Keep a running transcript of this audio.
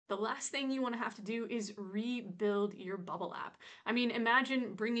the last thing you want to have to do is rebuild your bubble app. I mean,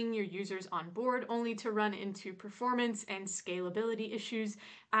 imagine bringing your users on board only to run into performance and scalability issues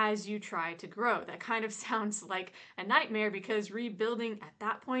as you try to grow. That kind of sounds like a nightmare because rebuilding at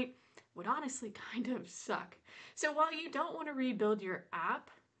that point would honestly kind of suck. So while you don't want to rebuild your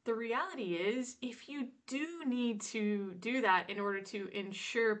app, the reality is, if you do need to do that in order to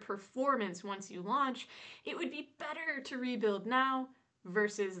ensure performance once you launch, it would be better to rebuild now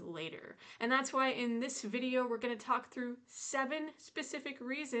versus later. And that's why in this video, we're going to talk through 7 specific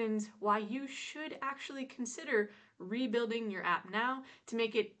reasons why you should actually consider rebuilding your app now to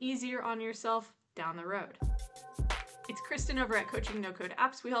make it easier on yourself down the road. It's Kristen over at Coaching No Code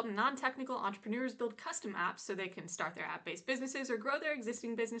Apps. We help non-technical entrepreneurs build custom apps so they can start their app-based businesses or grow their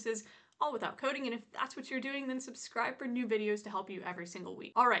existing businesses all without coding. And if that's what you're doing, then subscribe for new videos to help you every single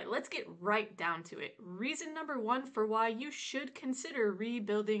week. All right, let's get right down to it. Reason number 1 for why you should consider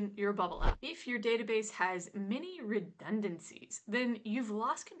rebuilding your bubble app. If your database has many redundancies, then you've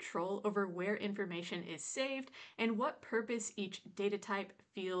lost control over where information is saved and what purpose each data type,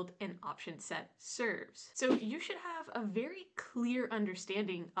 field, and option set serves. So you should have a very clear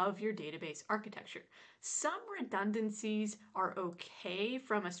understanding of your database architecture. Some redundancies are okay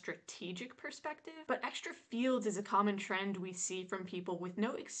from a strategic perspective, but extra fields is a common trend we see from people with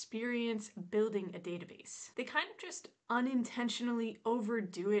no experience building a database. They kind of just unintentionally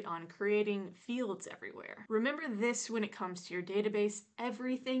overdo it on creating fields everywhere. Remember this when it comes to your database,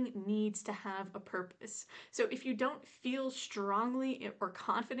 everything needs to have a purpose. So if you don't feel strongly or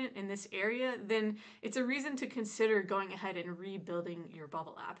confident in this area, then it's a reason to consider going ahead and rebuilding your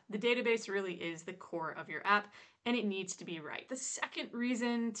bubble app. The database really is the core of your app, and it needs to be right. The second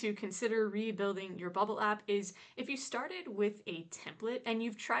reason to consider rebuilding your bubble app is if you started with a template and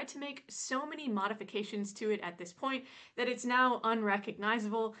you've tried to make so many modifications to it at this point that it's now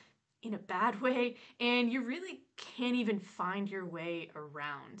unrecognizable in a bad way, and you really can't even find your way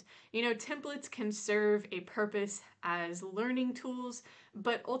around. You know, templates can serve a purpose as learning tools,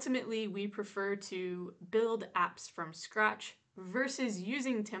 but ultimately we prefer to build apps from scratch versus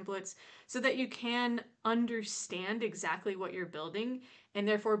using templates so that you can understand exactly what you're building and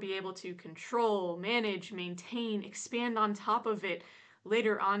therefore be able to control, manage, maintain, expand on top of it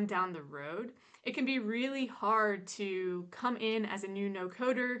later on down the road. It can be really hard to come in as a new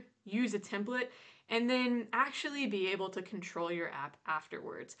no-coder, use a template, and then actually be able to control your app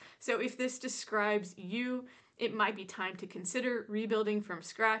afterwards. So if this describes you, it might be time to consider rebuilding from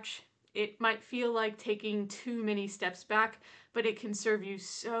scratch. It might feel like taking too many steps back, but it can serve you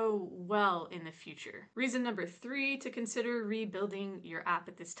so well in the future. Reason number 3 to consider rebuilding your app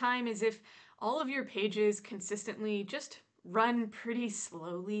at this time is if all of your pages consistently just run pretty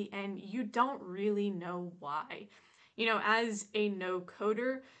slowly and you don't really know why. You know, as a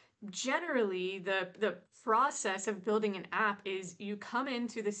no-coder, generally the process of building an app is you come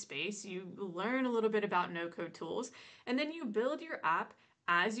into the space, you learn a little bit about no-code tools, and then you build your app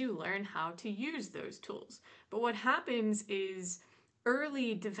as you learn how to use those tools. But what happens is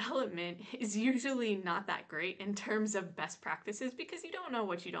early development is usually not that great in terms of best practices because you don't know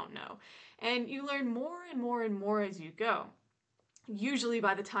what you don't know. And you learn more and more and more as you go. Usually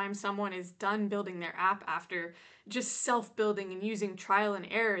by the time someone is done building their app after just self-building and using trial and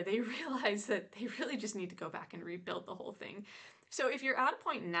error, they realize that they really just need to go back and rebuild the whole thing. So if you're at a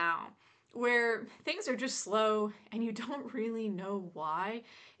point now where things are just slow and you don't really know why,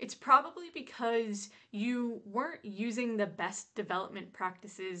 it's probably because you weren't using the best development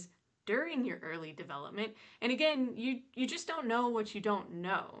practices during your early development. And again, you just don't know what you don't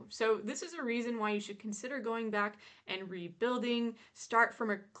know. So this is a reason why you should consider going back and rebuilding, start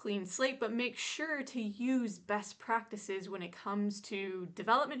from a clean slate, but make sure to use best practices when it comes to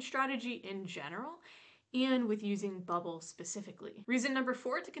development strategy in general and with using Bubble specifically. Reason number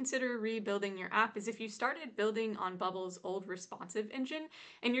 4 to consider rebuilding your app is if you started building on Bubble's old responsive engine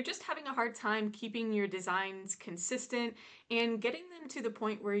and you're just having a hard time keeping your designs consistent and getting them to the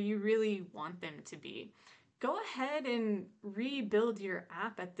point where you really want them to be. Go ahead and rebuild your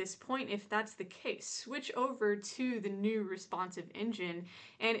app at this point if that's the case. Switch over to the new responsive engine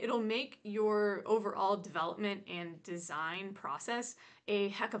and it'll make your overall development and design process a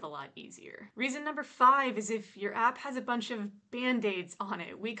heck of a lot easier. Reason number 5 is if your app has a bunch of band-aids on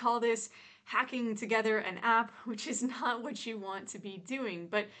it. We call this hacking together an app, which is not what you want to be doing.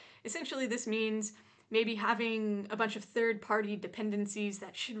 But essentially this means maybe having a bunch of third-party dependencies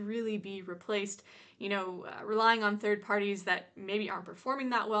that should really be replaced, relying on third parties that maybe aren't performing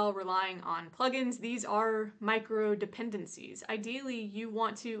that well, relying on plugins. These are micro dependencies. Ideally, you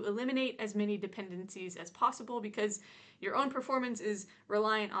want to eliminate as many dependencies as possible because your own performance is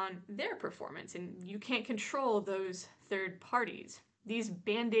reliant on their performance, and you can't control those third parties. These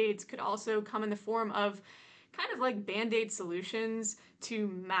band-aids could also come in the form of kind of like band-aid solutions to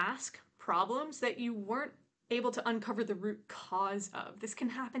mask problems that you weren't able to uncover the root cause of. This can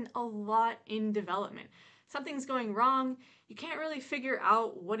happen a lot in development. Something's going wrong, you can't really figure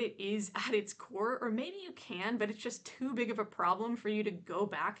out what it is at its core, or maybe you can, but it's just too big of a problem for you to go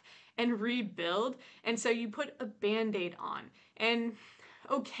back and rebuild, and so you put a band-aid on. And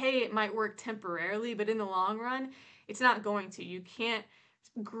okay, it might work temporarily, but in the long run, it's not going to. You can't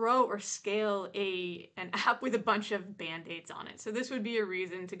grow or scale an app with a bunch of band-aids on it. So this would be a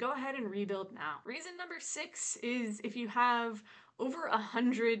reason to go ahead and rebuild now. Reason number 6 is if you have over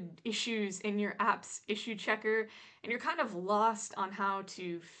 100 issues in your app's issue checker and you're kind of lost on how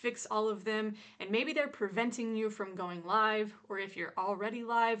to fix all of them, and maybe they're preventing you from going live, or if you're already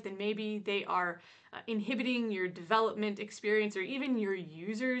live, then maybe they are inhibiting your development experience or even your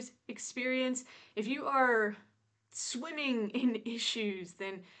users' experience. If you are swimming in issues,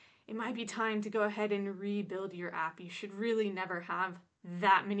 then it might be time to go ahead and rebuild your app. You should really never have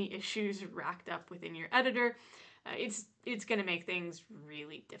that many issues racked up within your editor. It's going to make things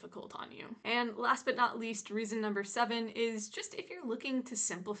really difficult on you. And last but not least, reason number 7 is just if you're looking to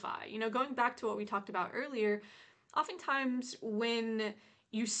simplify. Going back to what we talked about earlier, oftentimes when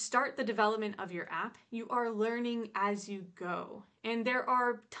you start the development of your app, you are learning as you go. And there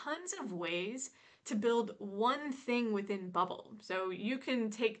are tons of ways to build one thing within Bubble. So you can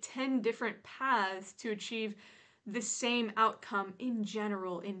take 10 different paths to achieve the same outcome in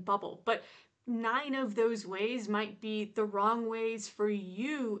general in Bubble, but 9 of those ways might be the wrong ways for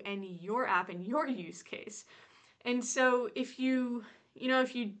you and your app and your use case. And so if you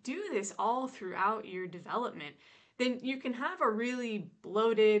do this all throughout your development, then you can have a really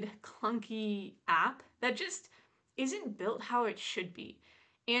bloated, clunky app that just isn't built how it should be.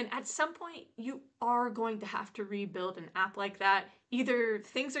 And at some point, you are going to have to rebuild an app like that. Either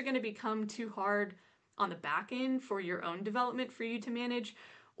things are going to become too hard on the back end for your own development for you to manage,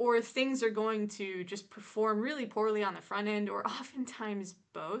 or things are going to just perform really poorly on the front end, or oftentimes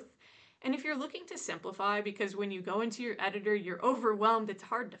both. And if you're looking to simplify, because when you go into your editor, you're overwhelmed, it's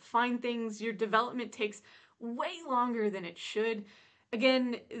hard to find things, your development takes way longer than it should.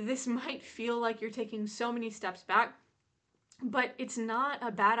 Again, this might feel like you're taking so many steps back, but it's not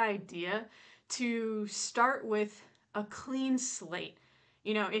a bad idea to start with a clean slate.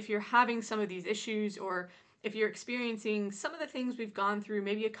 If you're having some of these issues, or if you're experiencing some of the things we've gone through,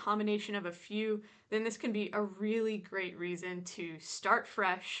 maybe a combination of a few, then this can be a really great reason to start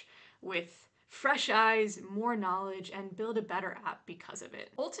fresh with fresh eyes, more knowledge, and build a better app because of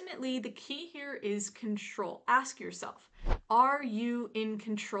it. Ultimately, the key here is control. Ask yourself, are you in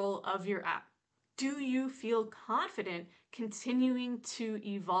control of your app? Do you feel confident continuing to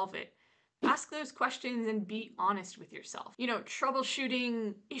evolve it? Ask those questions and be honest with yourself.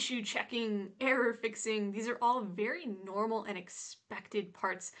 Troubleshooting, issue checking, error fixing, these are all very normal and expected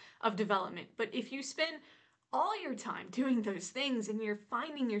parts of development. But if you spend all your time doing those things and you're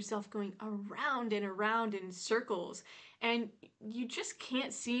finding yourself going around and around in circles, and you just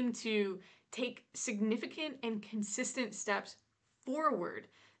can't seem to take significant and consistent steps forward,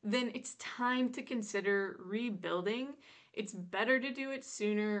 then it's time to consider rebuilding. It's better to do it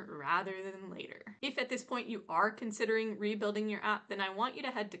sooner rather than later. If at this point you are considering rebuilding your app, then I want you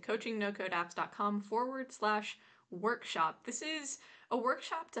to head to coachingnocodeapps.com/workshop. This is a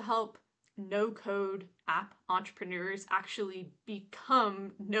workshop to help no-code app entrepreneurs actually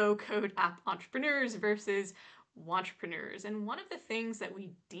become no-code app entrepreneurs versus wantrepreneurs. And one of the things that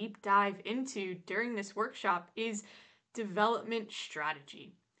we deep dive into during this workshop is development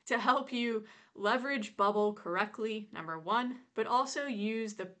strategy, to help you leverage Bubble correctly, number 1, but also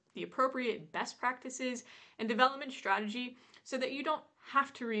use the appropriate best practices and development strategy so that you don't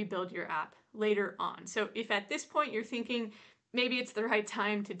have to rebuild your app later on. So if at this point you're thinking, maybe it's the right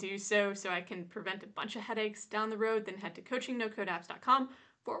time to do so I can prevent a bunch of headaches down the road, then head to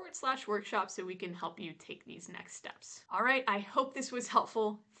coachingnocodeapps.com/workshop so we can help you take these next steps. All right, I hope this was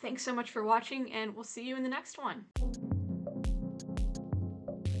helpful. Thanks so much for watching, and we'll see you in the next one.